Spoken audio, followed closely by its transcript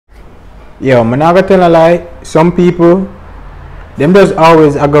Yo, I'm not gonna tell a lie. Some people, them just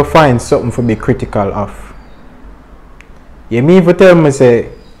always I go find something for be critical of. You mean for tell me say,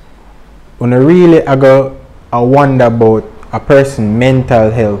 when I really I wonder about a person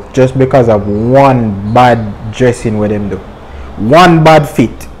mental health just because of one bad dressing with them do, one bad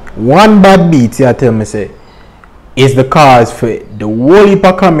fit, one bad beat. You tell me say, is the cause for the whole heap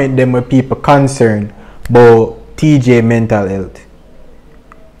of comment them with people concerned about Teejay mental health.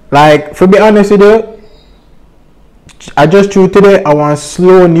 Like, for be honest with you, I just threw today, I want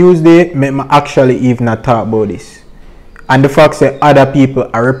slow news day, make me actually even not talk about this. And the fact that other people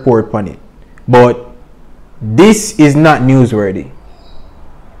are report on it. But this is not newsworthy.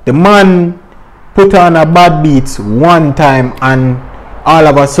 The man put on a bad beats one time and all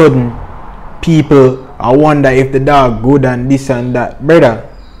of a sudden people I wonder if the dog good and this and that. Brother.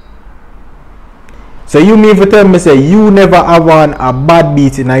 So you mean to tell me say you never have on a bad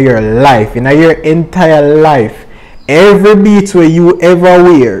beat in your life, in your entire life. Every beat where you ever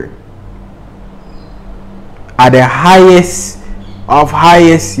wear are the highest of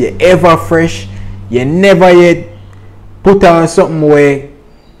highest you ever fresh. You never yet put on something where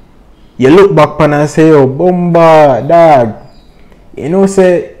you look back on and say, oh bomba dog. You know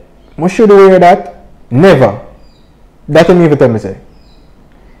say I should wear that? Never. That's what me tell me say.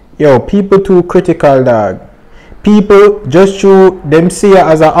 Yo, people too critical, dog. People just through them see you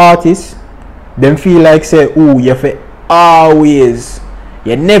as an artist, them feel like say, ooh, you for always.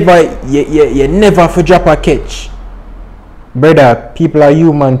 You never for drop a catch. Brother, people are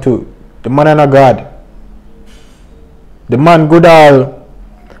human too. The man and a God. The man good all.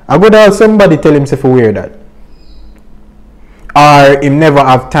 I good all somebody tell himself to wear that. Or him never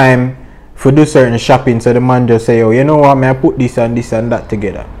have time for do certain shopping, so the man just say, oh, you know what, may I put this and that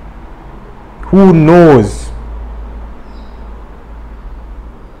together. Who knows?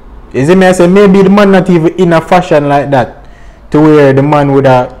 Is it me? I say maybe the man not even in a fashion like that to where the man would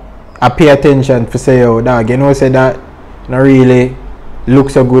pay attention for say, oh dog, you know say that not really look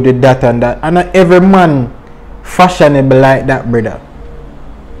so good with that and that. And not every man fashionable like that, brother.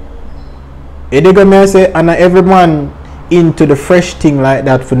 You dig me? I say, and not every man into the fresh thing like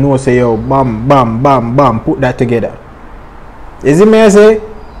that for no say, yo, bam, bam, bam, bam, put that together. Is it me? I say,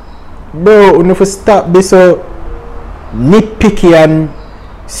 bro, you know for stop this so nitpicky and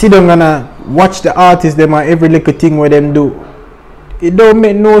sit down and watch the artists them and every little thing where them do. It don't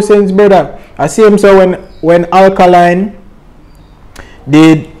make no sense, brother. I see him so when Alkaline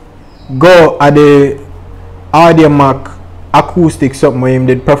did go at the Audio Mac acoustic something where him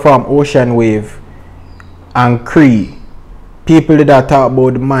did perform Ocean Wave and Cree. People did talk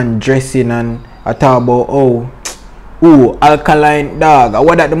about the man dressing and I talk about oh Alkaline dog.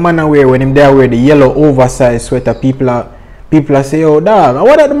 What that the man wear when him there wear the yellow oversized sweater? People are say, oh dog,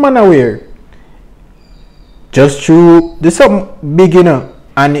 what that the man wear? Just through the something big, you know,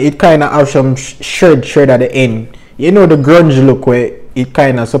 and it kind of have some shred at the end. You know the grunge look where it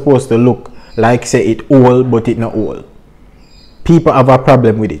kind of supposed to look like say it old but it not old. People have a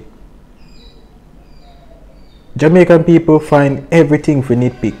problem with it. Jamaican people find everything for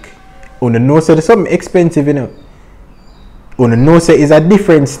nitpick. Una know say there's something expensive, you know. Una know say it's a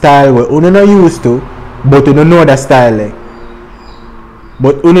different style where una not used to, but una know that style like.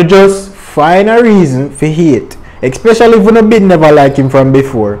 But una just find a reason for hate. Especially if una been never like him from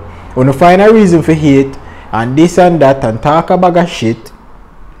before. Una find a reason for hate and this and that and talk a bag of shit.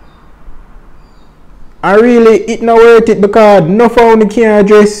 And really it not worth it because no found can't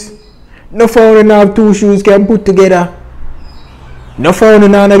dress. No found have two shoes can put together. No found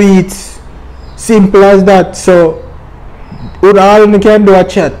on a beats. Simple as that. So all you can do a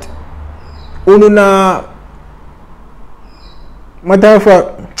chat. Una matter of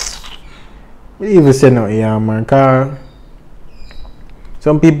fact, I even say no here, man. Cause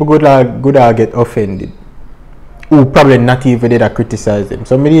some people good get offended. Who probably not even did I criticize them.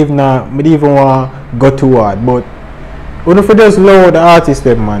 So me even want go too hard. But when for just lower the artist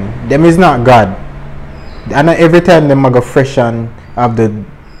them, man, them is not God. And every time them go fresh and have the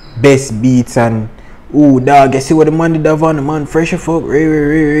best beats and ooh dog, you see what the man did have on the man fresh fuck.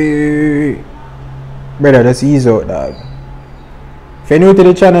 Brother, that's easy out, dog. If you're new to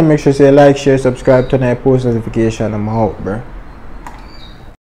the channel, make sure you like, share, subscribe, turn on your post notification. I'm out, bro.